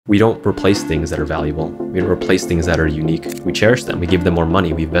We don't replace things that are valuable. We don't replace things that are unique. We cherish them. We give them more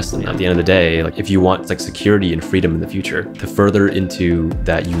money. We invest in them. At the end of the day, like if you want like security and freedom in the future, the further into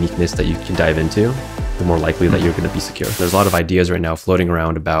that uniqueness that you can dive into, the more likely that you're going to be secure. There's a lot of ideas right now floating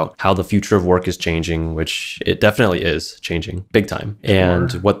around about how the future of work is changing, which it definitely is changing big time.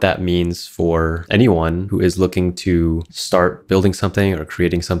 And what that means for anyone who is looking to start building something or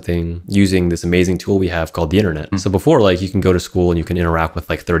creating something using this amazing tool we have called the internet. So before, like you can go to school and you can interact with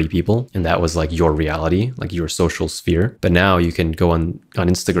like 30 people and that was like your reality, like your social sphere. But now you can go on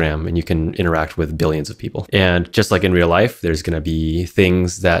Instagram and you can interact with billions of people. And just like in real life, there's going to be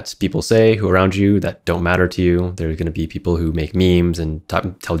things that people say who are around you that don't matter to you. There's going to be people who make memes and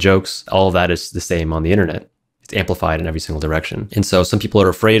tell jokes. All of that is the same on the internet. It's amplified in every single direction. And so some people are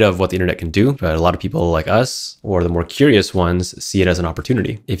afraid of what the internet can do, but a lot of people like us, or the more curious ones, see it as an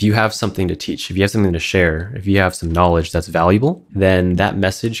opportunity. If you have something to teach, if you have something to share, if you have some knowledge that's valuable, then that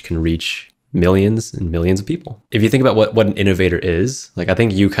message can reach millions and millions of people. If you think about what an innovator is, like I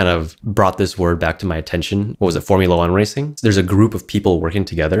think you kind of brought this word back to my attention. What was it? Formula One racing. There's a group of people working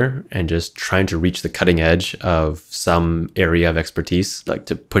together and just trying to reach the cutting edge of some area of expertise, like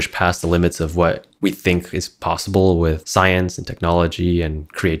to push past the limits of what we think is possible with science and technology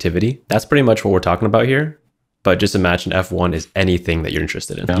and creativity. That's pretty much what we're talking about here. But just imagine F1 is anything that you're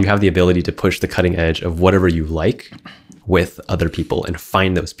interested in. Yeah. You have the ability to push the cutting edge of whatever you like with other people and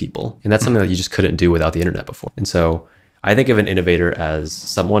find those people. And that's something that you just couldn't do without the internet before. And so I think of an innovator as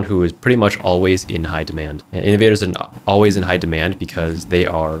someone who is pretty much always in high demand. And innovators are always in high demand because they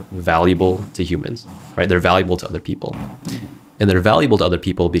are valuable to humans, right? They're valuable to other people. And they're valuable to other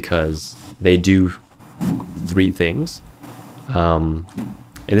people because they do three things.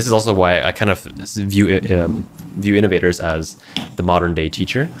 And this is also why I kind of view innovators as the modern day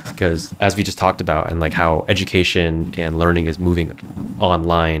teacher, because as we just talked about, and like how education and learning is moving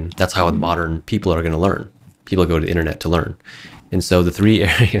online, that's how modern people are going to learn. People go to the internet to learn. And so the three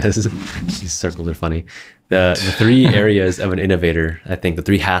areas, these circles are funny. The three areas of an innovator, I think the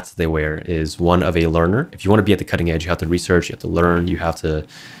three hats that they wear is one of a learner. If you want to be at the cutting edge, you have to research, you have to learn, you have to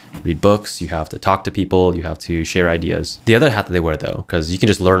read books, you have to talk to people, you have to share ideas. The other hat that they wear though, because you can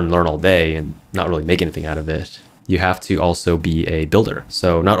just learn all day and not really make anything out of it, you have to also be a builder.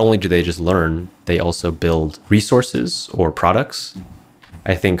 So not only do they just learn, they also build resources or products.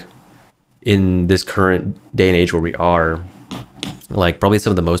 I think in this current day and age where we are, like probably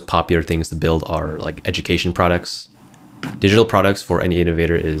some of the most popular things to build are like education products. Digital products for any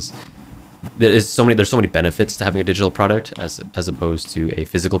innovator is, there's so many benefits to having a digital product as opposed to a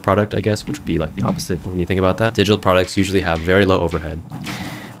physical product, I guess, which would be like the opposite when you think about that. Digital products usually have very low overhead.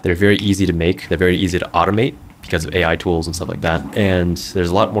 They're very easy to make. They're very easy to automate because of AI tools and stuff like that. And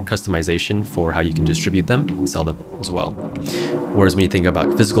there's a lot more customization for how you can distribute them and sell them as well. Whereas when you think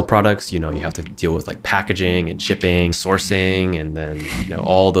about physical products, you know, you have to deal with like packaging and shipping, sourcing, and then, you know,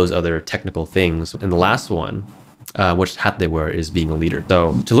 all those other technical things. And the last one, which hat they wear, is being a leader.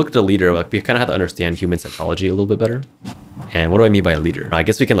 So to look at a leader, like we kind of have to understand human psychology a little bit better. And what do I mean by a leader? I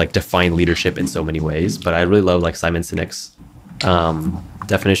guess we can like define leadership in so many ways, but I really love like Simon Sinek's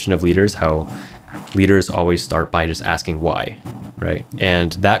definition of leaders, how leaders always start by just asking why, right?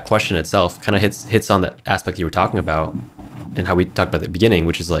 And that question itself kind of hits on the aspect you were talking about and how we talked about at the beginning,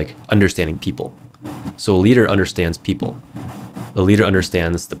 which is like understanding people. So a leader understands people. The leader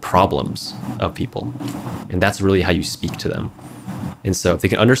understands the problems of people. And that's really how you speak to them. And so if they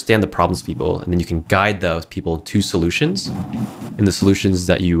can understand the problems of people, and then you can guide those people to solutions, and the solutions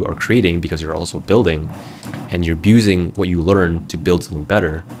that you are creating because you're also building, and you're using what you learn to build something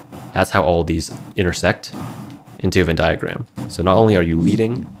better, that's how all these intersect into a Venn diagram. So not only are you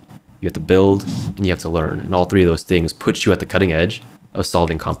leading, you have to build, and you have to learn. And all three of those things put you at the cutting edge of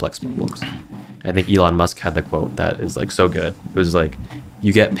solving complex problems. I think Elon Musk had the quote that is like so good. It was like,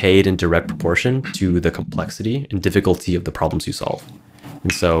 you get paid in direct proportion to the complexity and difficulty of the problems you solve.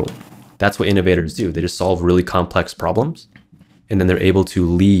 And so that's what innovators do. They just solve really complex problems, and then they're able to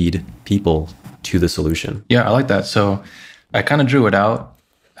lead people to the solution. Yeah, I like that. So I kind of drew it out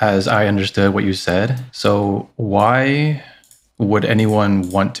as I understood what you said. So why would anyone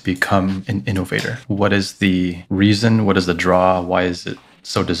want to become an innovator? What is the reason? What is the draw? Why is it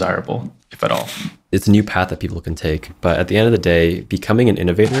so desirable, if at all? It's a new path that people can take. But at the end of the day, becoming an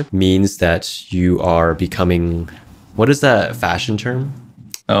innovator means that you are becoming, what is that fashion term?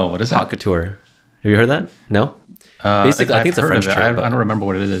 Oh, what is that? Haute couture. Have you heard that? No? Basically, I think it's a French term. I don't remember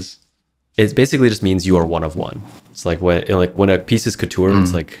what it is. It basically just means you are one of one. It's like when a piece is couture,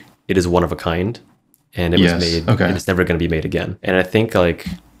 it's like it is one of a kind, and it was made, and it's never going to be made again. And I think like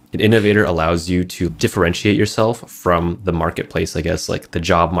An innovator allows you to differentiate yourself from the marketplace, I guess, like the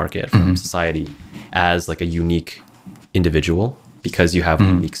job market, from society, as like a unique individual because you have a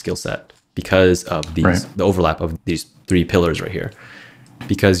unique skill set, because of these the overlap of these three pillars right here.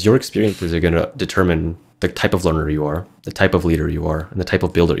 Because your experiences are going to determine the type of learner you are, the type of leader you are, and the type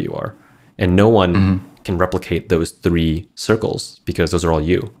of builder you are. And no one can replicate those three circles because those are all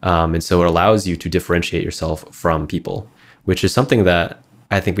you. And so it allows you to differentiate yourself from people, which is something that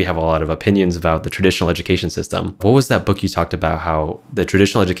I think we have a lot of opinions about the traditional education system. What was that book you talked about, how the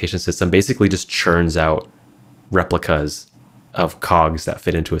traditional education system basically just churns out replicas of cogs that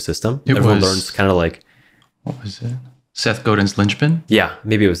fit into a system? Everyone learns kind of like... What was it? Seth Godin's Linchpin? Yeah,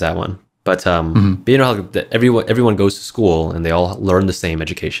 maybe it was that one. But you know how everyone goes to school and they all learn the same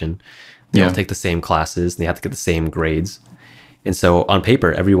education. They all take the same classes and they have to get the same grades. And so on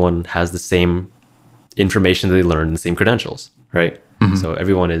paper, everyone has the same information that they learn and the same credentials, right? So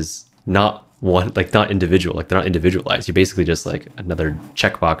everyone is not not individual, like they're not individualized. You're basically just like another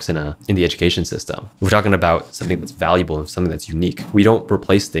checkbox in the education system. We're talking about something that's valuable and something that's unique. We don't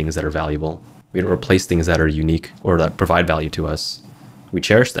replace things that are valuable. We don't replace things that are unique or that provide value to us. We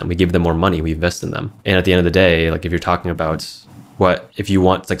cherish them. We give them more money. We invest in them. And at the end of the day, like if you're talking about if you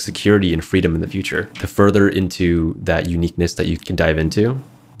want like security and freedom in the future, the further into that uniqueness that you can dive into,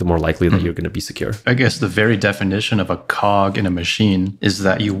 the more likely that you're going to be secure. I guess the very definition of a cog in a machine is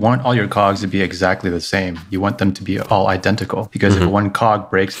that you want all your cogs to be exactly the same. You want them to be all identical, because if one cog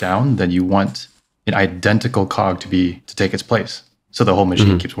breaks down, then you want an identical cog to take its place, so the whole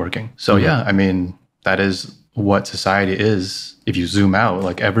machine keeps working. So yeah, I mean, that is what society is. If you zoom out,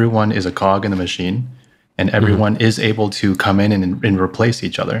 like everyone is a cog in the machine, and everyone is able to come in and replace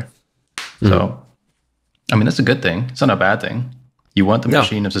each other. So, I mean, that's a good thing. It's not a bad thing. You want the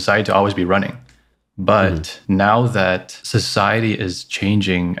machine of society to always be running. But now that society is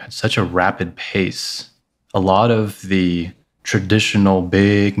changing at such a rapid pace, a lot of the traditional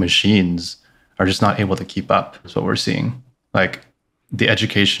big machines are just not able to keep up. That's what we're seeing. Like the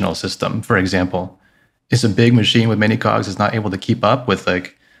educational system, for example, is a big machine with many cogs. It's not able to keep up with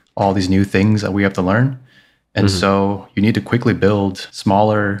like all these new things that we have to learn. And so you need to quickly build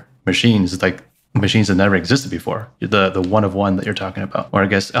smaller machines, like machines that never existed before. The one of one that you're talking about. Or I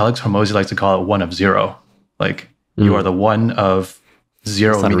guess Alex Hormozy likes to call it one of zero. Like you are the one of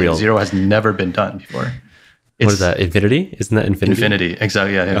zero, meaning real. Zero has never been done before. What is that? Infinity? Isn't that infinity? Infinity,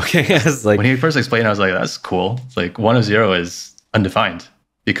 exactly. Yeah. Okay. Like, when he first explained it, I was like, that's cool. It's like one of zero is undefined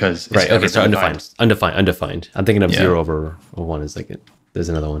because it's right. Okay, so undefined. I'm thinking of zero over one is like there's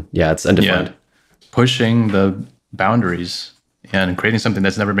another one. Yeah, it's undefined. Yeah. Pushing the boundaries and creating something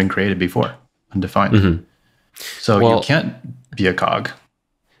that's never been created before. Undefined. So you can't be a cog.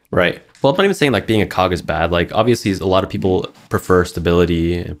 Right. Well, I'm not even saying like being a cog is bad. Like obviously a lot of people prefer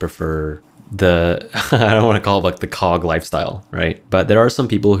stability and prefer I don't want to call it like the cog lifestyle, right? But there are some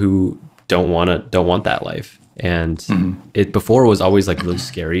people who don't want that life. And it before was always like really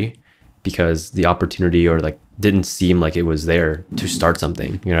scary because the opportunity or like didn't seem like it was there to start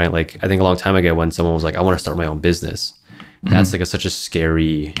something, you know, like I think a long time ago when someone was like, I want to start my own business, that's like such a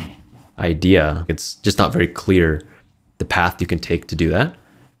scary idea. It's just not very clear the path you can take to do that.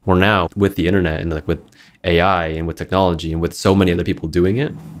 Or now with the internet and like with AI and with technology and with so many other people doing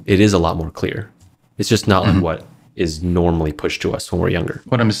it, it is a lot more clear. It's just not like what is normally pushed to us when we're younger.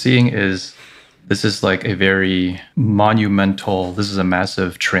 What I'm seeing is this is like a very monumental, this is a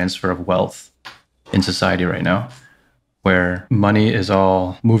massive transfer of wealth in society right now, where money is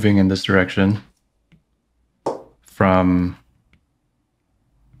all moving in this direction from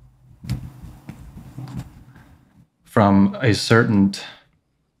a certain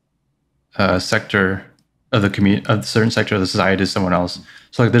sector of the community, a certain sector of the society to someone else.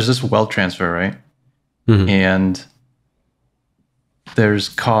 So like there's this wealth transfer, right? And there's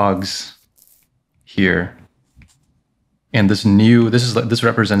cogs here, and this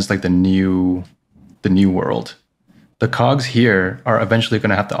represents like the new world. The cogs here are eventually going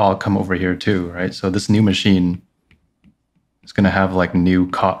to have to all come over here too, right? So this new machine is going to have like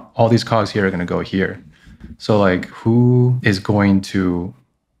all these cogs here are going to go here. So like who is going to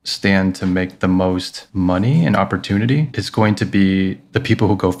stand to make the most money and opportunity? It's going to be the people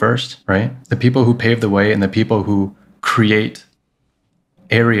who go first, right? The people who pave the way and the people who create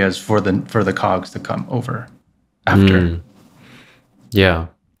areas for the cogs to come over after. Yeah.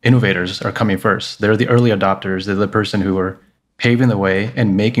 Innovators are coming first. They're the early adopters. They're the person who are paving the way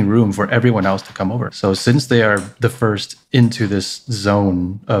and making room for everyone else to come over. So since they are the first into this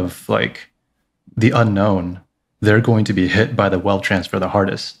zone of like the unknown, they're going to be hit by the wealth transfer the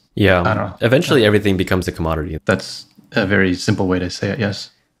hardest. Yeah. I don't know. Eventually everything becomes a commodity. That's a very simple way to say it,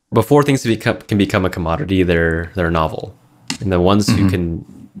 yes. before things can become a commodity, they're novel. And the ones who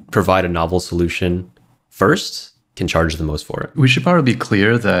can provide a novel solution first can charge the most for it. We should probably be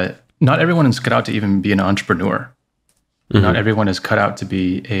clear that not everyone is cut out to even be an entrepreneur. Not everyone is cut out to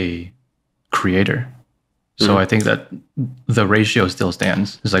be a creator. So I think that the ratio still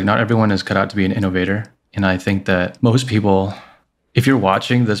stands. It's like not everyone is cut out to be an innovator. And I think that most people, if you're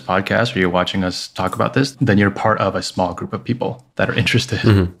watching this podcast or you're watching us talk about this, then you're part of a small group of people that are interested.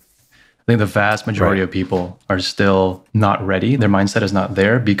 I think the vast majority of people are still not ready. Their mindset is not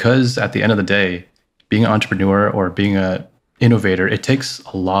there because at the end of the day, being an entrepreneur or being an innovator, it takes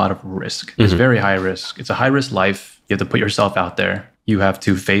a lot of risk. It's very high risk. It's a high risk life. You have to put yourself out there. You have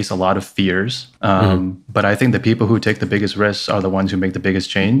to face a lot of fears. But I think the people who take the biggest risks are the ones who make the biggest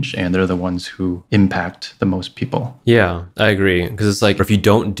change, and they're the ones who impact the most people. Yeah, I agree. Because it's like, if you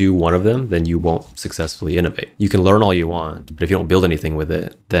don't do one of them, then you won't successfully innovate. You can learn all you want, but if you don't build anything with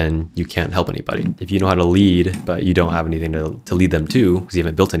it, then you can't help anybody. If you know how to lead, but you don't have anything to lead them to, because you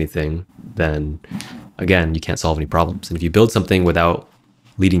haven't built anything, then again, you can't solve any problems. And if you build something without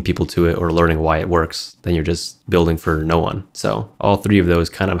leading people to it or learning why it works, then you're just building for no one. So all three of those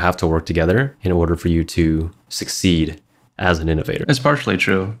kind of have to work together in order for you to succeed as an innovator. It's partially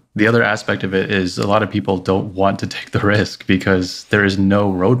true. The other aspect of it is a lot of people don't want to take the risk because there is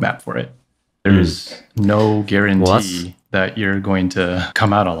no roadmap for it. There is no guarantee that you're going to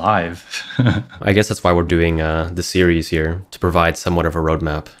come out alive. I guess that's why we're doing the series here, to provide somewhat of a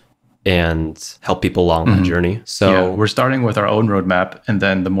roadmap and help people along that journey. So we're starting with our own roadmap, and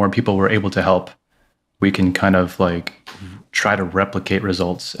then the more people we're able to help, we can kind of like try to replicate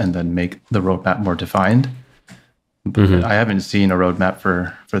results and then make the roadmap more defined. But I haven't seen a roadmap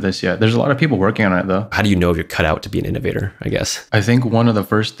for this yet. There's a lot of people working on it though. How do you know if you're cut out to be an innovator, I guess? I think one of the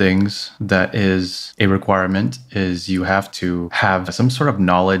first things that is a requirement is you have to have some sort of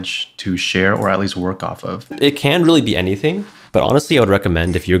knowledge to share or at least work off of. It can really be anything, but honestly, I would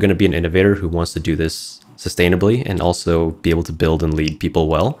recommend if you're going to be an innovator who wants to do this sustainably and also be able to build and lead people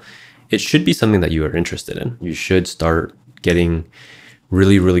well, it should be something that you are interested in. You should start getting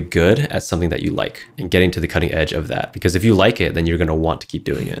really, really good at something that you like and getting to the cutting edge of that. Because if you like it, then you're going to want to keep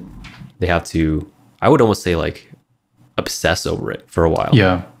doing it. They have to, I would almost say, like, obsess over it for a while.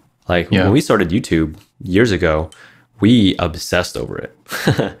 Yeah. Like when we started YouTube years ago, we obsessed over it.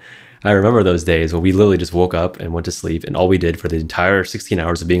 I remember those days when we literally just woke up and went to sleep, and all we did for the entire 16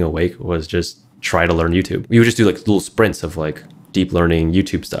 hours of being awake was just try to learn YouTube. We would just do like little sprints of like deep learning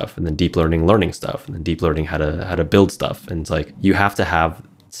YouTube stuff, and then deep learning stuff, and then deep learning how to build stuff. And it's like, you have to have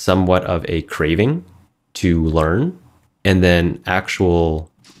somewhat of a craving to learn, and then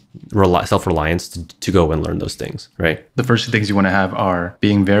actual self-reliance to go and learn those things, right? The first two things you want to have are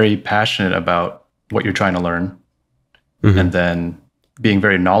being very passionate about what you're trying to learn, and then being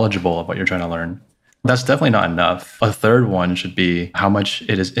very knowledgeable of what you're trying to learn. That's definitely not enough. A third one should be how much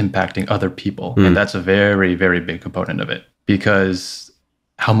it is impacting other people. And that's a very, very big component of it, because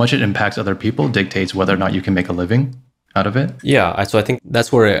how much it impacts other people dictates whether or not you can make a living out of it. Yeah. So I think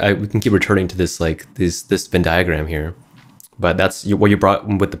that's where we can keep returning to this, like this Venn diagram here. But that's what you brought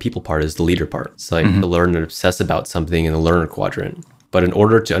with the people part is the leader part. It's like to learn and obsess about something in the learner quadrant. But in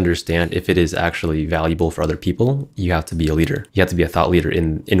order to understand if it is actually valuable for other people, you have to be a leader. You have to be a thought leader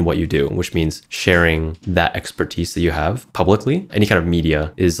in what you do, which means sharing that expertise that you have publicly. Any kind of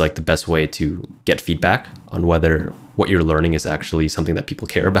media is like the best way to get feedback on whether what you're learning is actually something that people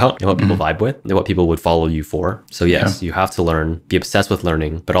care about and what people vibe with and what people would follow you for. So yes, you have to learn, be obsessed with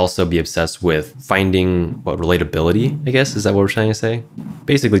learning, but also be obsessed with finding relatability, I guess. Is that what we're trying to say?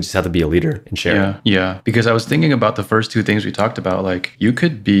 Basically just have to be a leader and share. Yeah. Because I was thinking about the first two things we talked about. Like, you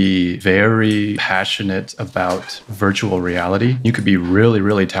could be very passionate about virtual reality. You could be really,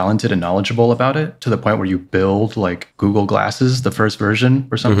 really talented and knowledgeable about it to the point where you build like Google Glasses, the first version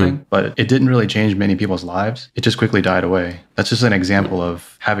or something, but it didn't really change many people's lives. It just quickly died away. That's just an example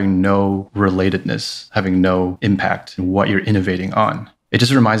of having no relatedness, having no impact in what you're innovating on. It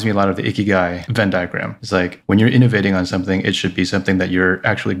just reminds me a lot of the Ikigai Venn diagram. It's like, when you're innovating on something, it should be something that you're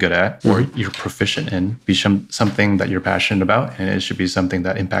actually good at or you're proficient in, be something that you're passionate about, and it should be something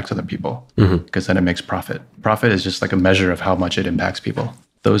that impacts other people, because then it makes profit. Profit is just like a measure of how much it impacts people.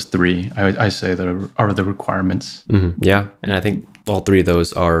 Those three, I say, that are the requirements. Yeah, and I think all three of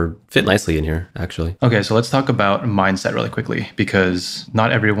those fit nicely in here, actually. Okay, so let's talk about mindset really quickly, because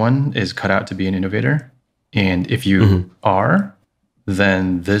not everyone is cut out to be an innovator. And if you are,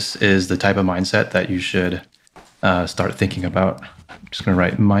 then this is the type of mindset that you should start thinking about. I'm just going to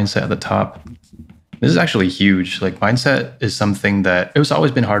write mindset at the top. This is actually huge. Like, mindset is something that it was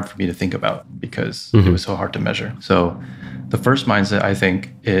always been hard for me to think about because it was so hard to measure. So The first mindset, I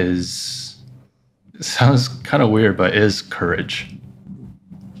think, sounds kind of weird, but is courage.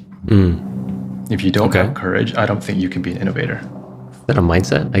 If you don't have courage, I don't think you can be an innovator. Is that a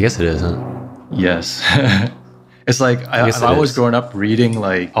mindset? I guess it is, huh? Yes. It's like I was growing up reading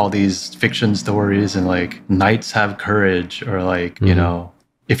like all these fiction stories and like knights have courage, or like, you know,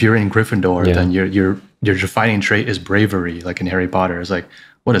 if you're in Gryffindor, then your defining trait is bravery, like in Harry Potter. It's like,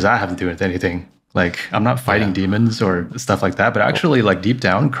 what does that have to do with anything? Like, I'm not fighting demons or stuff like that, but actually, like, deep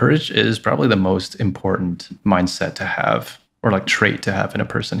down, courage is probably the most important mindset to have, or like trait to have in a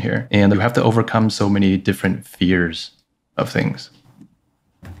person here. And you have to overcome so many different fears of things.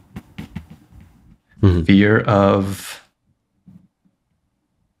 Fear of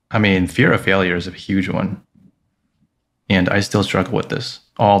failure is a huge one. And I still struggle with this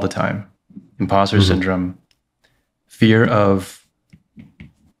all the time. Imposter syndrome, fear of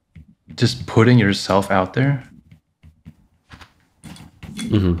just putting yourself out there.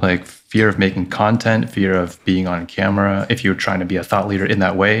 Like fear of making content, fear of being on camera, if you're trying to be a thought leader in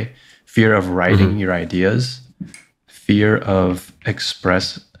that way, fear of writing your ideas, fear of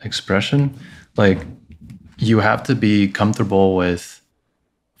expression. Like, you have to be comfortable with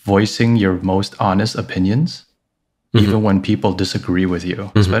voicing your most honest opinions, even when people disagree with you,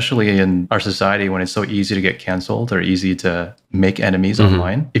 especially in our society when it's so easy to get canceled or easy to make enemies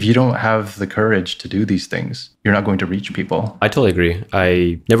online. If you don't have the courage to do these things, you're not going to reach people. I totally agree.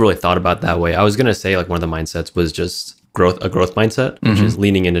 I never really thought about it that way. I was going to say like one of the mindsets was just a growth mindset, which is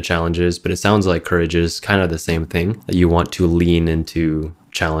leaning into challenges, but it sounds like courage is kind of the same thing, that you want to lean into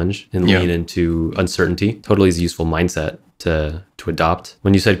challenge and lean into uncertainty. Totally is a useful mindset to adopt.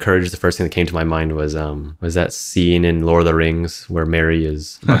 When you said courage, the first thing that came to my mind was that scene in Lord of the Rings where Merry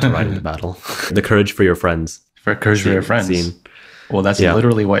is about to ride into battle. The courage for your friends. For courage for your friends. Scene. Well, that's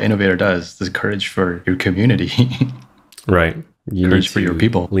literally what Innovator does. The courage for your community. Right. You courage for your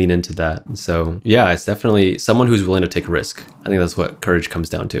people. Lean into that. So yeah, it's definitely someone who's willing to take a risk. I think that's what courage comes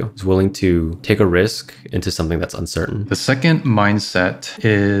down to. Is willing to take a risk into something that's uncertain. The second mindset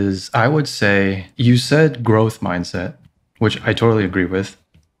is, I would say, you said growth mindset, which I totally agree with,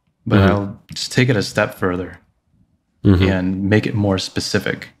 but I'll just take it a step further and make it more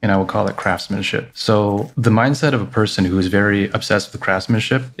specific. And I will call it craftsmanship. So the mindset of a person who is very obsessed with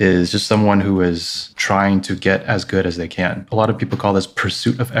craftsmanship is just someone who is trying to get as good as they can. A lot of people call this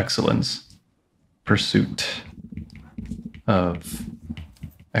pursuit of excellence. Pursuit of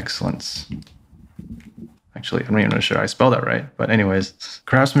excellence. Actually, I'm not even sure I spelled that right. But anyways,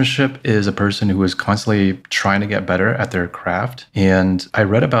 craftsmanship is a person who is constantly trying to get better at their craft. And I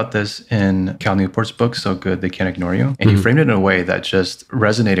read about this in Cal Newport's book, So Good They Can't Ignore You. And he framed it in a way that just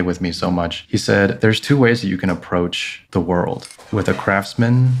resonated with me so much. He said, there's two ways that you can approach the world, with a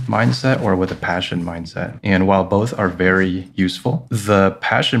craftsman mindset or with a passion mindset. And while both are very useful, the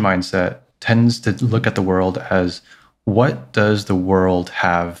passion mindset tends to look at the world as, what does the world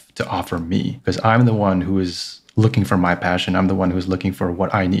have to offer me? Because I'm the one who is looking for my passion. I'm the one who's looking for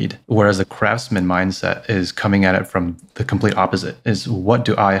what I need. Whereas the craftsman mindset is coming at it from the complete opposite, is what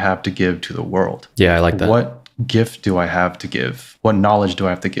do I have to give to the world? Yeah, I like that. What gift do I have to give? What knowledge do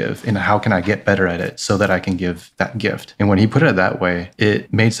I have to give? And how can I get better at it so that I can give that gift? And when he put it that way,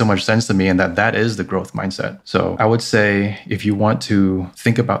 it made so much sense to me, and that is the growth mindset. So I would say, if you want to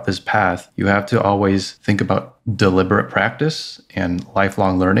think about this path, you have to always think about deliberate practice and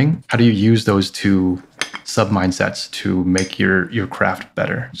lifelong learning. How do you use those two sub-mindsets to make your craft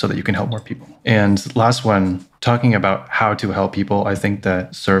better so that you can help more people? And last one, talking about how to help people, I think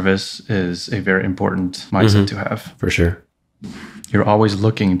that service is a very important mindset to have. For sure. You're always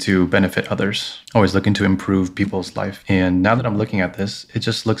looking to benefit others, always looking to improve people's life. And now that I'm looking at this, it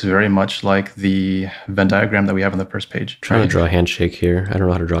just looks very much like the Venn diagram that we have on the first page. Trying to draw a handshake here. I don't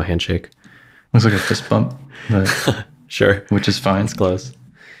know how to draw a handshake. Looks like a fist bump. But sure. Which is fine. It's close.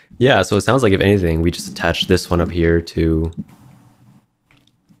 Yeah, so it sounds like, if anything, we just attach this one up here to...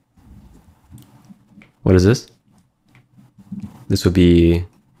 What is this? This would be...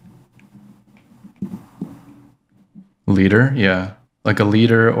 Leader, yeah. Like a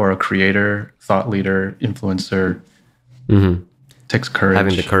leader or a creator, thought leader, influencer. Takes courage.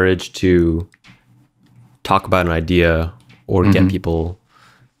 Having the courage to talk about an idea or get people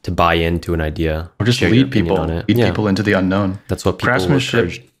to buy into an idea. Or just lead people on it. Lead people into the unknown. That's what people with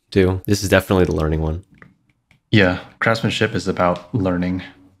courage do. This is definitely the learning one. Yeah. Craftsmanship is about learning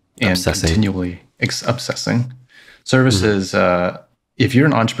and continually obsessing. Service is, if you're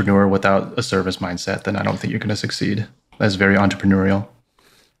an entrepreneur without a service mindset, then I don't think you're going to succeed. That's very entrepreneurial.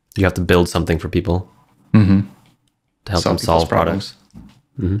 You have to build something for people to help them solve problems.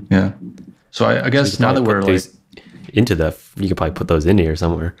 Yeah. So I guess now that we're like... into you could probably put those in here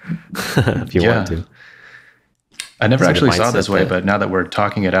somewhere if you want to. I never It's like a actually saw it this way, mindset but now that we're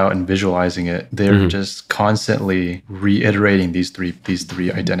talking it out and visualizing it, they're just constantly reiterating these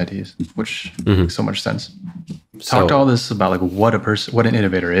three identities, which makes so much sense. Talked all this about like what an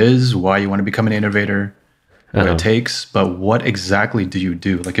innovator is, why you want to become an innovator, what it takes, but what exactly do you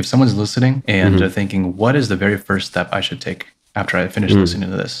do? Like if someone's listening and they're thinking, what is the very first step I should take after I finish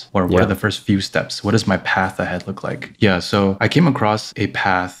listening to this? Or what are the first few steps? What does my path ahead look like? Yeah, so I came across a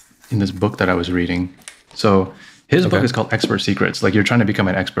path in this book that I was reading. So his book is called Expert Secrets. Like you're trying to become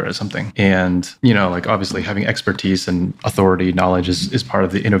an expert at something. And, you know, like obviously having expertise and authority, knowledge is part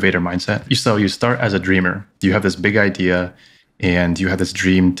of the innovator mindset. So you start as a dreamer. You have this big idea and you have this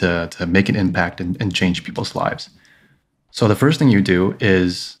dream to make an impact and change people's lives. So the first thing you do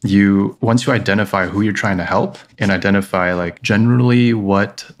is once you identify who you're trying to help and identify like generally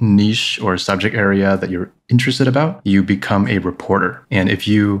what niche or subject area that you're interested about, you become a reporter. And if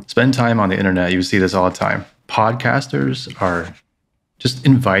you spend time on the internet, you see this all the time. Podcasters are just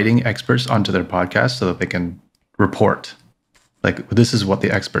inviting experts onto their podcast so that they can report. Like, this is what the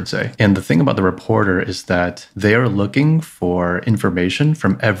experts say. And the thing about the reporter is that they are looking for information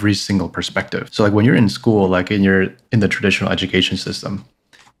from every single perspective. So like when you're in school, like you're in the traditional education system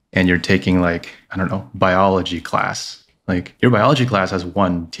and you're taking like, I don't know, biology class, like your biology class has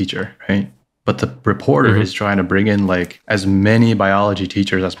one teacher, right? But the reporter is trying to bring in like as many biology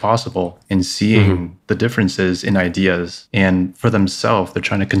teachers as possible and seeing the differences in ideas. And for themselves, they're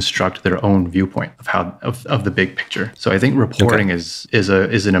trying to construct their own viewpoint of the big picture. So I think reporting is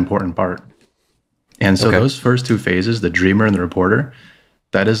an important part. And so those first two phases, the dreamer and the reporter,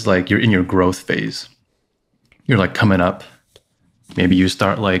 that is like you're in your growth phase. You're like coming up. Maybe you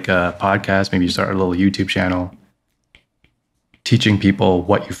start like a podcast, maybe you start a little YouTube channel, teaching people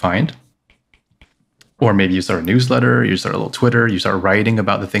what you find. Or maybe you start a newsletter, you start a little Twitter, you start writing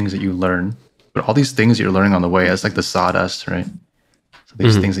about the things that you learn. But all these things you're learning on the way, it's like the sawdust, right? So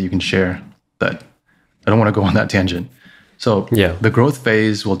these things that you can share that I don't want to go on that tangent. So the growth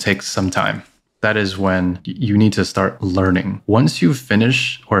phase will take some time. That is when you need to start learning. Once you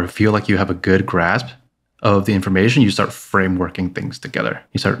finish or feel like you have a good grasp of the information, you start frameworking things together.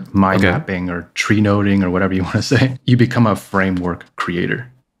 You start mind mapping or tree noting or whatever you want to say. You become a framework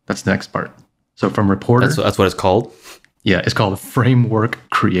creator. That's the next part. So from reporter... That's what it's called? Yeah, it's called a framework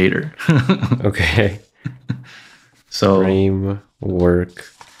creator. Okay. So framework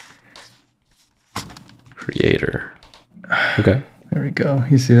creator. Okay. There we go.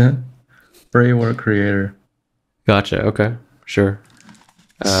 You see that? Framework creator. Gotcha. Okay. Sure.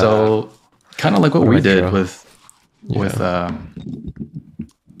 So kind of like what we did with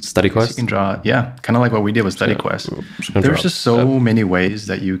Study Quest? You can draw, kind of like what we did with Study Quest. There's just so many ways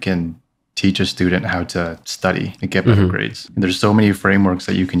that you can teach a student how to study and get better grades. And there's so many frameworks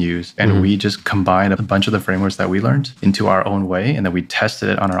that you can use. And we just combined a bunch of the frameworks that we learned into our own way. And then we tested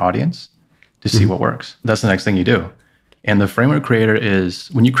it on our audience to see what works. That's the next thing you do. And the framework creator is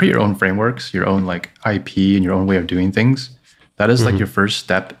when you create your own frameworks, your own like IP and your own way of doing things, that is like your first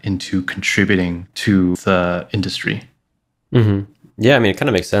step into contributing to the industry. Yeah, I mean, it kind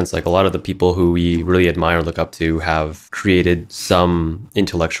of makes sense. Like a lot of the people who we really admire and look up to have created some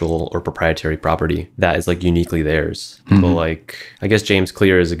intellectual or proprietary property that is like uniquely theirs. People like, I guess James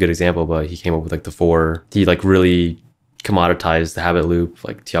Clear is a good example, but he came up with like he like really commoditized the habit loop.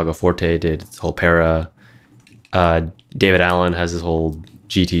 Like Tiago Forte did his whole para. David Allen has his whole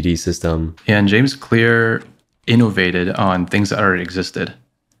GTD system. Yeah, and James Clear innovated on things that already existed.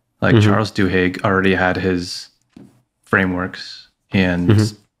 Like Charles Duhigg already had his frameworks. And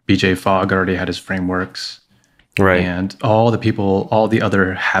BJ Fogg already had his frameworks. Right. And all the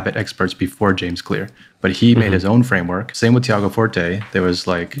other habit experts before James Clear. But he made his own framework. Same with Tiago Forte. There was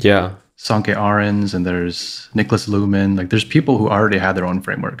like Sankey Arons and there's Nicholas Luhmann. Like there's people who already had their own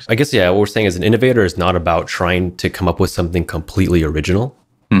frameworks. I guess, what we're saying is an innovator is not about trying to come up with something completely original.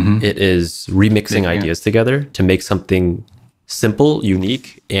 It is remixing ideas together to make something simple,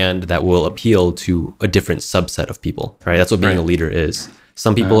 unique, and that will appeal to a different subset of people, right? That's what being a leader is.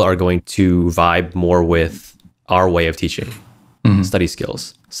 Some people are going to vibe more with our way of teaching study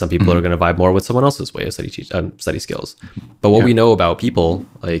skills. Some people are going to vibe more with someone else's way of study skills. But what we know about people,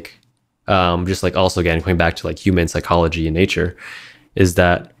 like, just like also again, going back to like human psychology and nature, is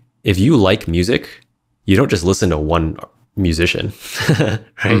that if you like music, you don't just listen to one musician,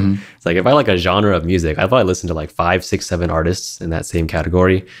 right? It's like if I like a genre of music, I probably listen to like 5, 6, 7 artists in that same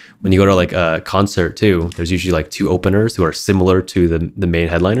category. When you go to like a concert too, there's usually like 2 openers who are similar to the main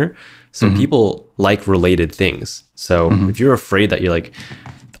headliner. So people like related things. So if you're afraid that you're like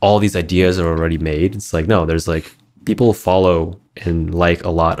all these ideas are already made, it's like no, there's like people follow and like a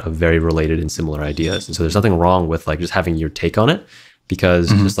lot of very related and similar ideas. And so there's nothing wrong with like just having your take on it, because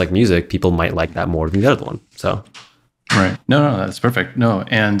just like music, people might like that more than the other one. So right. No, that's perfect. No,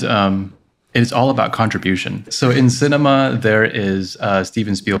 and it's all about contribution. So in cinema, there is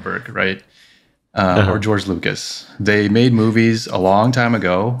Steven Spielberg, right? Or George Lucas. They made movies a long time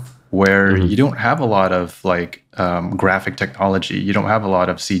ago where you don't have a lot of like graphic technology. You don't have a lot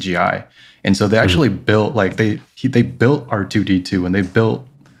of CGI. And so they actually built like they built R2-D2 and they built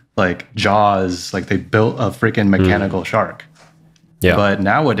like Jaws, like they built a freaking mechanical shark. yeah. But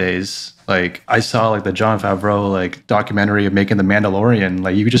nowadays, like I saw like the Jon Favreau like documentary of making the Mandalorian,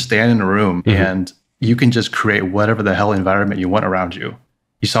 like you could just stand in a room and you can just create whatever the hell environment you want around you.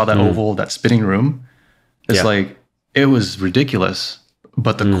 You saw that oval, that spinning room. It's like, it was ridiculous,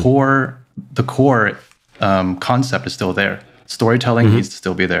 but the core concept is still there. Storytelling needs to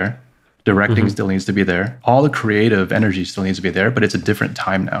still be there. Directing still needs to be there. All the creative energy still needs to be there, but it's a different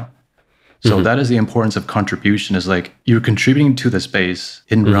time now. So that is the importance of contribution, is like you're contributing to the space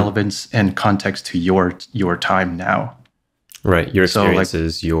in relevance and context to your time now. Right. Your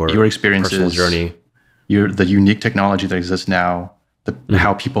experiences, so like, your experiences, personal journey. The unique technology that exists now,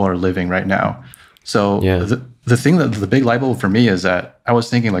 how people are living right now. So the thing that the big light bulb for me is that I was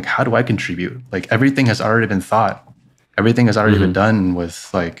thinking like, how do I contribute? Like everything has already been thought. Everything has already been done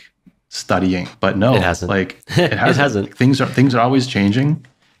with like studying, but no, it hasn't. Like it hasn't. Like, things are always changing.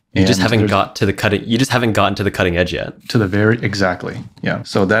 You just haven't got to the cutting. You just haven't gotten to the cutting edge yet. To the exactly. Yeah.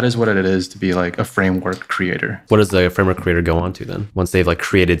 So that is what it is to be like a framework creator. What does the framework creator go on to then? Once they've like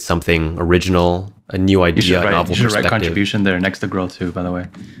created something original, a new idea, a novel perspective. Write contribution there next to grow too, by the way.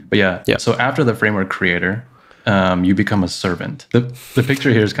 But yeah. So after the framework creator, you become a servant. The picture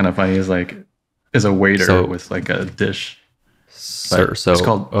here is kind of funny. Is a waiter with like a dish. So it's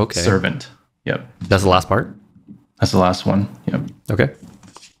called servant. Yep. That's the last part? That's the last one. Yep. Okay.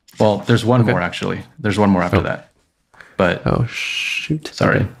 Well, there's one more actually. There's one more after that. But shoot.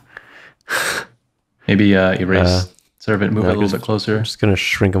 Sorry. Okay. Maybe erase servant, move it a little bit closer. I'm just gonna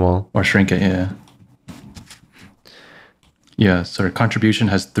shrink them all. Or shrink it, yeah. Yeah, so contribution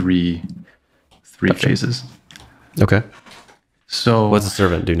has three phases. Okay. So what's a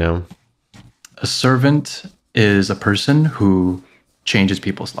servant do now? A servant is a person who changes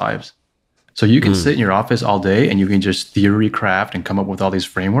people's lives. So you can sit in your office all day and you can just theory craft and come up with all these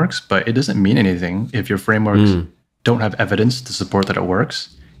frameworks, but it doesn't mean anything if your frameworks don't have evidence to support that it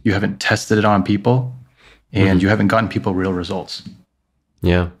works. You haven't tested it on people, and you haven't gotten people real results.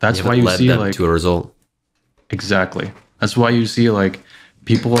 Yeah, that's why you see them like to a result. Exactly. That's why you see like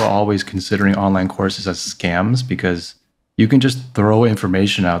people are always considering online courses as scams, because you can just throw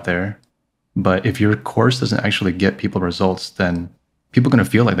information out there, but if your course doesn't actually get people results, then people are going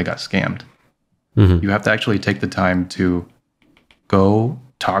to feel like they got scammed. You have to actually take the time to go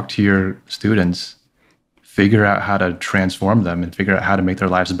talk to your students, figure out how to transform them, and figure out how to make their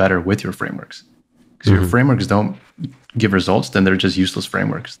lives better with your frameworks. Because your frameworks don't give results, then they're just useless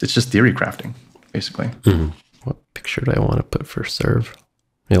frameworks. It's just theory crafting, basically. What picture do I want to put for serve?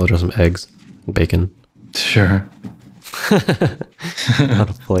 Maybe I'll draw some eggs, bacon. Sure. On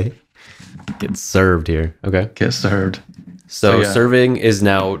a plate. Get served here. Okay. Get served. So serving is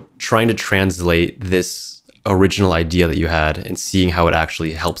now trying to translate this original idea that you had and seeing how it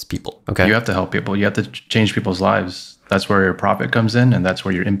actually helps people. Okay. You have to help people. You have to change people's lives. That's where your profit comes in, and that's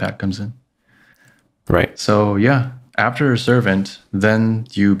where your impact comes in. Right. So yeah, after a servant, then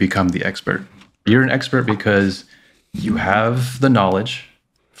you become the expert. You're an expert because you have the knowledge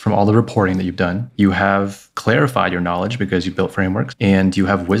from all the reporting that you've done. You have clarified your knowledge because you built frameworks, and you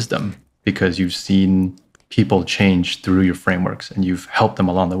have wisdom because you've seen people change through your frameworks and you've helped them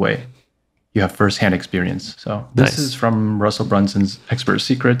along the way. You have firsthand experience. So this is from Russell Brunson's Expert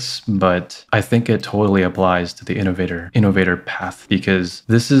Secrets, but I think it totally applies to the innovator path, because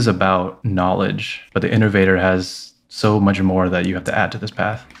this is about knowledge, but the innovator has so much more that you have to add to this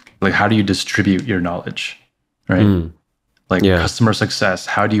path. Like, how do you distribute your knowledge, right? Customer success,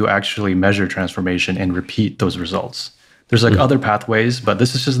 how do you actually measure transformation and repeat those results? There's like other pathways, but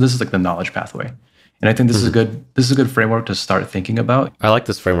this is like the knowledge pathway. And I think this is a good framework to start thinking about. I like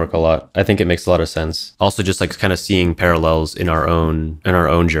this framework a lot. I think it makes a lot of sense. Also, just like kind of seeing parallels in our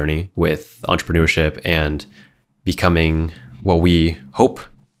own journey with entrepreneurship and becoming what we hope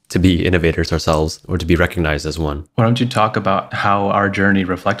to be innovators ourselves, or to be recognized as one. Why don't you talk about how our journey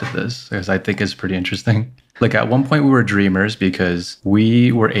reflected this? Because I think it's pretty interesting. Like at one point we were dreamers because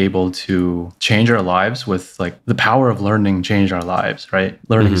we were able to change our lives with like the power of learning changed our lives, right?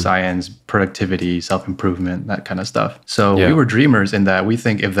 Learning science, productivity, self-improvement, that kind of stuff. So we were dreamers in that we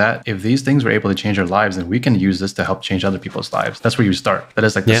think if these things were able to change our lives, then we can use this to help change other people's lives. That's where you start. That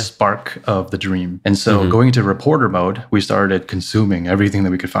is like the spark of the dream. And so going into reporter mode, we started consuming everything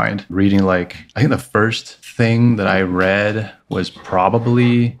that we could find. Reading like, I think the first thing that I read was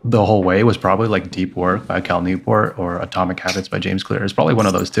probably the whole way was probably like Deep Work by Cal Newport or Atomic Habits by James Clear. It's probably one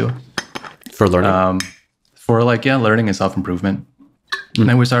of those two. For learning? For like, learning and self-improvement. And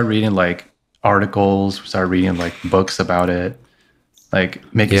then we started reading like articles, we started reading like books about it.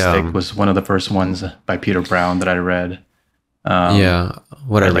 Like Make It Stick was one of the first ones by Peter Brown that I read. What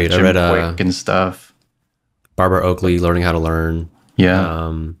I read? Like I read Quick and stuff. Barbara Oakley, Learning How to Learn.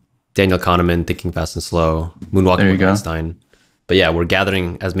 Daniel Kahneman, Thinking Fast and Slow. Moonwalking with Einstein. But yeah, we're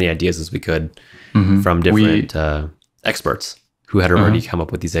gathering as many ideas as we could from different experts who had already come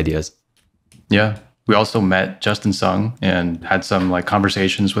up with these ideas. Yeah. We also met Justin Sung and had some like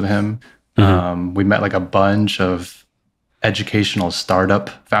conversations with him. We met like a bunch of educational startup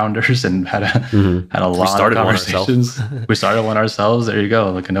founders and had a lot of conversations. We started one ourselves. There you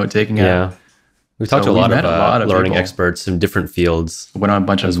go. Like a note-taking app. We talked to a lot of learning experts in different fields. Went on a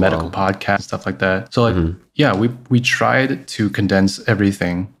bunch of medical podcasts, stuff like that. So like, we tried to condense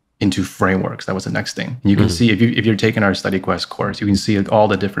everything into frameworks. That was the next thing. And you can see, if you're taking our Study Quest course, you can see like all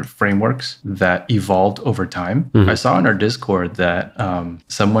the different frameworks that evolved over time. I saw in our Discord that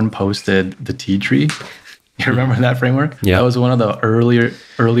someone posted the tea tree. You remember that framework? Yeah. That was one of the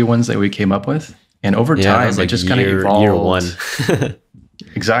early ones that we came up with. And over time, it just kind of evolved. Year one.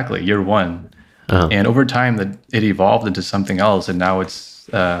 Exactly, year one. And over time, it evolved into something else, and now it's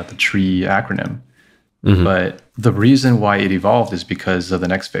the TREE acronym. But the reason why it evolved is because of the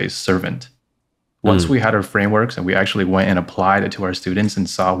next phase, servant. Once we had our frameworks and we actually went and applied it to our students and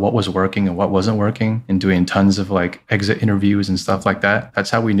saw what was working and what wasn't working and doing tons of like exit interviews and stuff like that,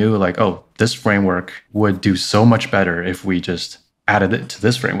 that's how we knew like, oh, this framework would do so much better if we just added it to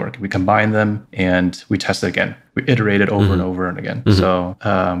this framework. We combined them and we tested again. We iterated over and over and again. So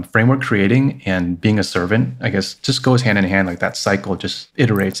framework creating and being a servant, I guess, just goes hand in hand. Like that cycle just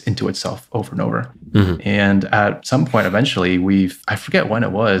iterates into itself over and over. And at some point, eventually, I forget when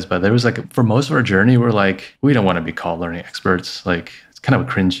it was, but there was like, for most of our journey, we're like, we don't want to be called learning experts. Like, kind of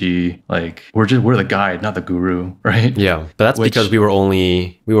a cringy, like we're the guide, not the guru, right? Yeah, but that's because we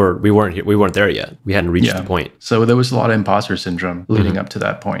weren't there yet. We hadn't reached the point. So there was a lot of imposter syndrome leading up to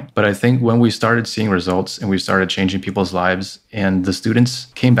that point. But I think when we started seeing results and we started changing people's lives and the students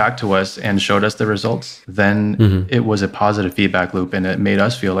came back to us and showed us the results, then it was a positive feedback loop and it made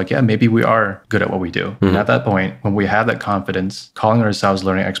us feel like, yeah, maybe we are good at what we do. And at that point, when we have that confidence, calling ourselves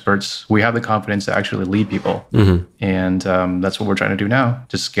learning experts, we have the confidence to actually lead people. And that's what we're trying to do now,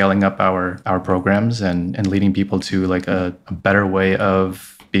 just scaling up our programs and leading people to like a better way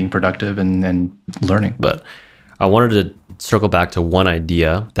of being productive and learning. But I wanted to circle back to one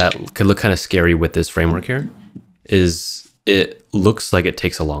idea that could look kind of scary with this framework here, is it looks like it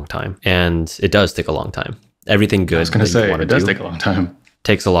takes a long time, and it does take a long time. Everything good. I was going to say, it does take a long time.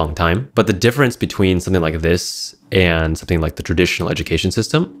 Takes a long time. But the difference between something like this and something like the traditional education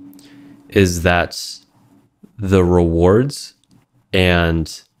system is that the rewards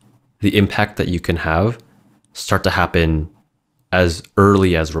and the impact that you can have start to happen as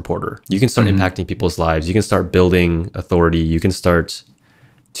early as reporter. You can start impacting people's lives. You can start building authority. You can start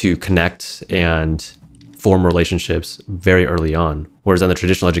to connect and form relationships very early on. Whereas on the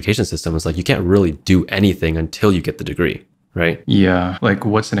traditional education system, it's like you can't really do anything until you get the degree, right? Yeah. Like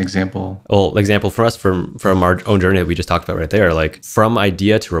what's an example? Well, example for us from our own journey that we just talked about right there, like from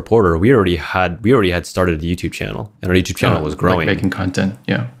idea to reporter, we already had started a YouTube channel, and our YouTube channel was growing. Like making content.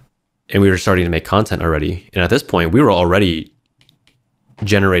 Yeah. And we were starting to make content already. And at this point, we were already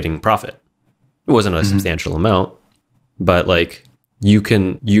generating profit. It wasn't a substantial amount, but like you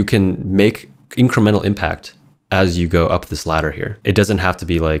can make incremental impact as you go up this ladder here. It doesn't have to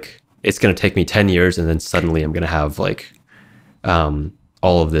be like, it's going to take me 10 years and then suddenly I'm going to have like all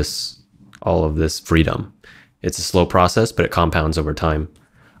of this freedom. It's a slow process, but it compounds over time.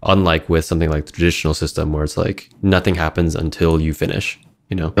 Unlike with something like the traditional system where it's like nothing happens until you finish,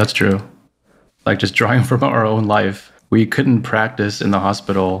 you know? That's true. Like just drawing from our own life. We couldn't practice in the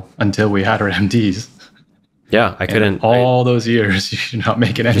hospital until we had our MDs. Yeah, I couldn't. All those years, you're not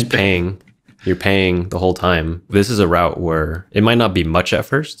making anything. You're paying the whole time. This is a route where it might not be much at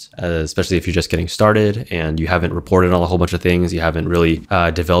first, especially if you're just getting started and you haven't reported on a whole bunch of things. You haven't really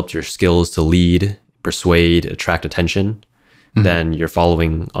developed your skills to lead, persuade, attract attention. than you're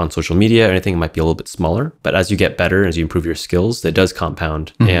following on social media or anything. It might be a little bit smaller, but as you get better, as you improve your skills, it does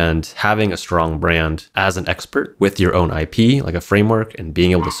compound. And having a strong brand as an expert with your own IP, like a framework, and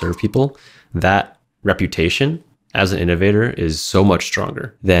being able to serve people, that reputation as an innovator is so much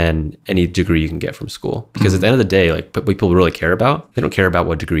stronger than any degree you can get from school. Because at the end of the day, like what people really care about, they don't care about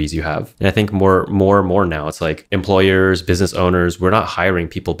what degrees you have. And I think more and more now, it's like employers, business owners, we're not hiring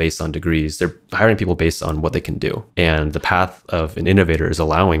people based on degrees. They're hiring people based on what they can do. And the path of an innovator is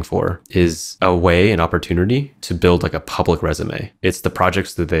allowing for is a way, an opportunity to build like a public resume. It's the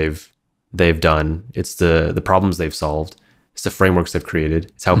projects that they've done. It's the problems they've solved. It's the frameworks they've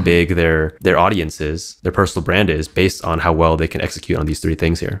created. It's how big their audience is, their personal brand is, based on how well they can execute on these three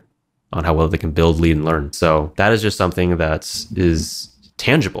things here, on how well they can build, lead, and learn. So that is just something that is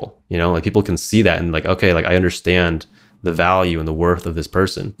tangible, you know, like people can see that and like, okay, like I understand the value and the worth of this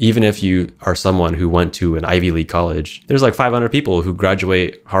person. Even if you are someone who went to an Ivy League college, there's like 500 people who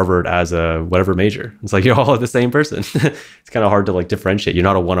graduate Harvard as a whatever major. It's like you're all the same person. It's kind of hard to like differentiate. You're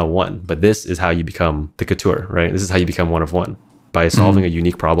not a one-on-one, but this is how you become the couture, right? This is how you become one of one, by solving a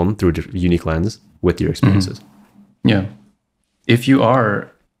unique problem through a unique lens with your experiences. Yeah. If you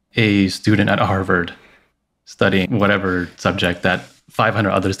are a student at Harvard studying whatever subject that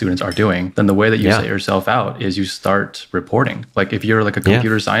 500 other students are doing, then the way that you set yourself out is you start reporting. Like if you're like a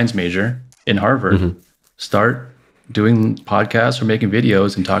computer science major in Harvard, start doing podcasts or making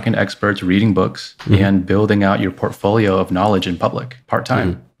videos and talking to experts, reading books, and building out your portfolio of knowledge in public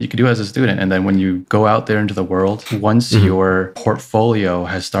part-time. You could do it as a student. And then when you go out there into the world, once your portfolio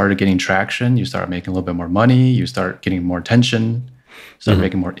has started getting traction, you start making a little bit more money, you start getting more attention, start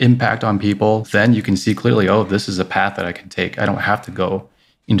making more impact on people, then you can see clearly, oh, this is a path that I can take. I don't have to go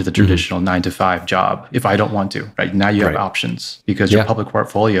into the traditional 9-to-5 job if I don't want to, right? Now you have options because your public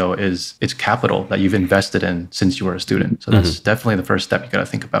portfolio it's capital that you've invested in since you were a student. So that's definitely the first step you got to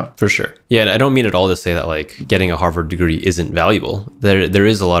think about. For sure. Yeah. And I don't mean at all to say that like getting a Harvard degree isn't valuable. There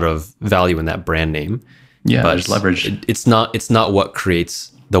is a lot of value in that brand name. Yeah, but there's leverage. It's not what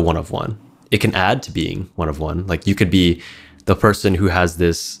creates the one of one. It can add to being one of one. Like you could be the person who has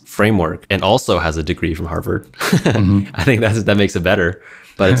this framework and also has a degree from Harvard. I think that makes it better.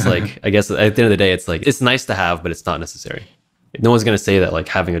 But it's like, I guess at the end of the day, it's like, it's nice to have, but it's not necessary. No one's going to say that like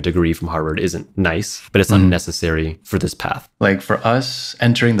having a degree from Harvard isn't nice, but it's not necessary for this path. Like for us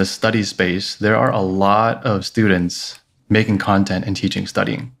entering the study space, there are a lot of students making content and teaching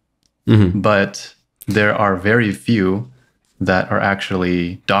studying. But there are very few that are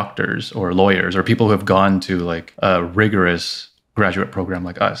actually doctors or lawyers or people who have gone to like a rigorous graduate program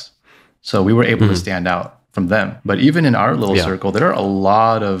like us. So we were able to stand out from them. But even in our little circle, there are a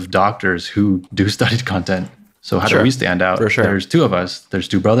lot of doctors who do studied content. So how do we stand out? There's two of us. There's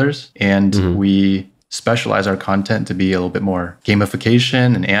two brothers. And we specialize our content to be a little bit more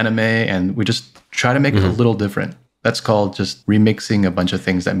gamification and anime. And we just try to make it a little different. That's called just remixing a bunch of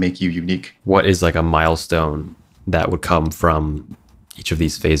things that make you unique. What is like a milestone that would come from each of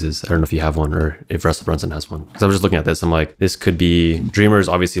these phases? I don't know if you have one or if Russell Brunson has one. Because I was just looking at this. I'm like, this could be dreamers,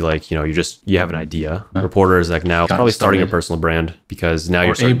 obviously, like, you know, you have an idea. Reporters like now probably starting a personal brand because now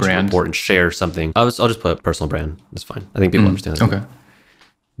you're starting to report and share something. I'll just put personal brand. That's fine. I think people understand that. Okay.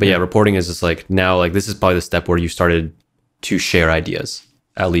 But yeah, reporting is just like now, like this is probably the step where you started to share ideas,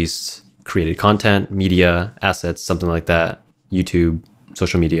 at least created content, media, assets, something like that, YouTube,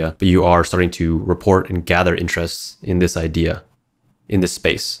 social media. But you are starting to report and gather interests in this idea, in this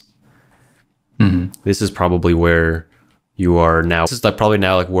space. This is probably where you are now. This is like probably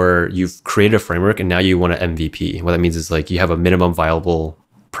now like where you've created a framework and now you want to MVP. What that means is like you have a minimum viable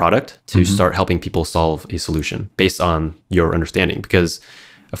product to start helping people solve a solution based on your understanding, because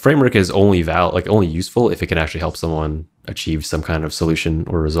a framework is only only useful if it can actually help someone achieve some kind of solution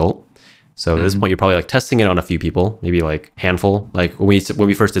or result. So at this point, you're probably like testing it on a few people, maybe like handful. Like when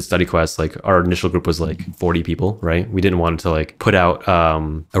we first did Study Quest, like our initial group was like 40 people, right? We didn't want to like put out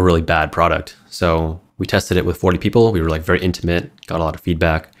a really bad product. So we tested it with 40 people. We were like very intimate, got a lot of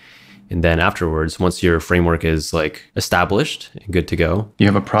feedback. And then afterwards, once your framework is like established and good to go, you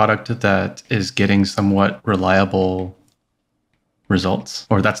have a product that is getting somewhat reliable results,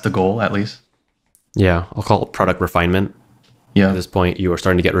 or that's the goal at least. Yeah, I'll call it product refinement. Yeah. At this point, you are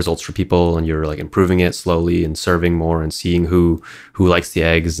starting to get results for people and you're like improving it slowly and serving more and seeing who likes the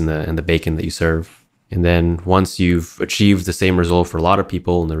eggs and the bacon that you serve. And then once you've achieved the same result for a lot of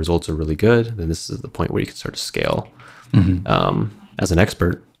people and the results are really good, then this is the point where you can start to scale as an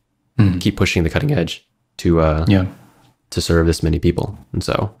expert, keep pushing the cutting edge to serve this many people. And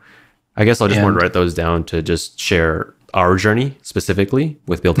so I guess I'll just want to write those down to just share our journey specifically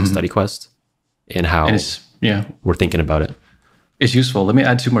with building Study Quest and how we're thinking about it. It's useful. Let me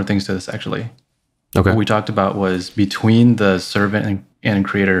add 2 more things to this, actually. Okay. What we talked about was between the servant and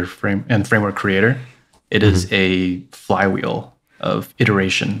creator framework creator, it is a flywheel of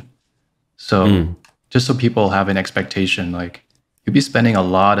iteration. So just so people have an expectation, like you'll be spending a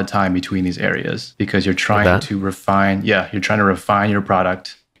lot of time between these areas because you're trying to refine. Yeah, you're trying to refine your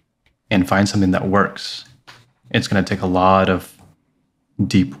product and find something that works. It's going to take a lot of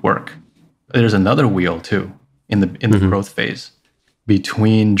deep work. There's another wheel too in the growth phase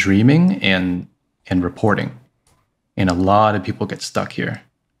between dreaming and reporting. And a lot of people get stuck here.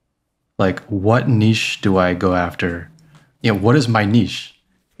 Like, what niche do I go after? What is my niche?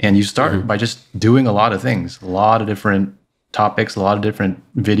 And you start by just doing a lot of things, a lot of different topics, a lot of different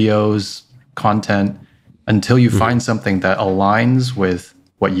videos, content, until you find something that aligns with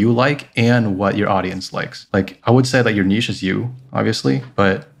what you like and what your audience likes. Like, I would say that your niche is you, obviously,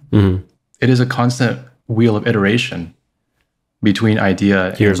 but it is a constant wheel of iteration between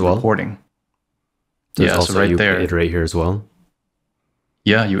idea and reporting. So right there, iterate here as well.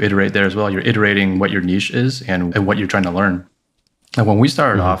 Yeah, you iterate there as well. You're iterating what your niche is and what you're trying to learn. And when we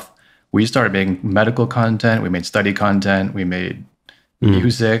started off, we started making medical content, we made study content, we made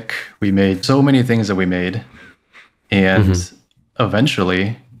music, we made so many things that we made. And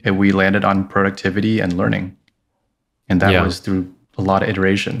eventually we landed on productivity and learning. And that was through a lot of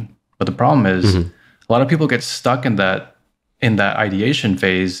iteration. But the problem is a lot of people get stuck in that ideation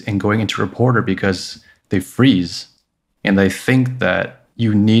phase and going into reporter because they freeze and they think that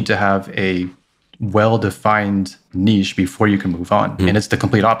you need to have a well-defined niche before you can move on. And it's the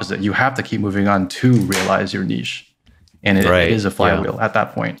complete opposite. You have to keep moving on to realize your niche. And it is a flywheel at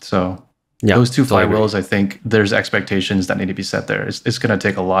that point. So those 2 flywheels, I think there's expectations that need to be set there. It's going to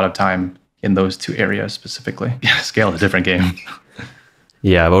take a lot of time in those 2 areas specifically. Scale is a different game.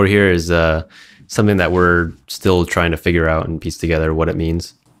 But over here is something that we're still trying to figure out and piece together what it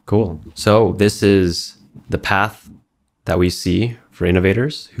means. Cool. So this is the path that we see for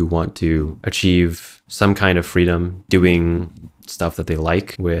innovators who want to achieve some kind of freedom doing stuff that they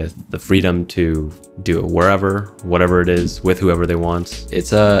like, with the freedom to do it wherever, whatever it is, with whoever they want.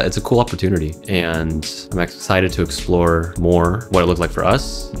 It's a cool opportunity, and I'm excited to explore more what it looked like for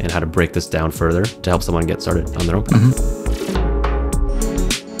us and how to break this down further to help someone get started on their own path.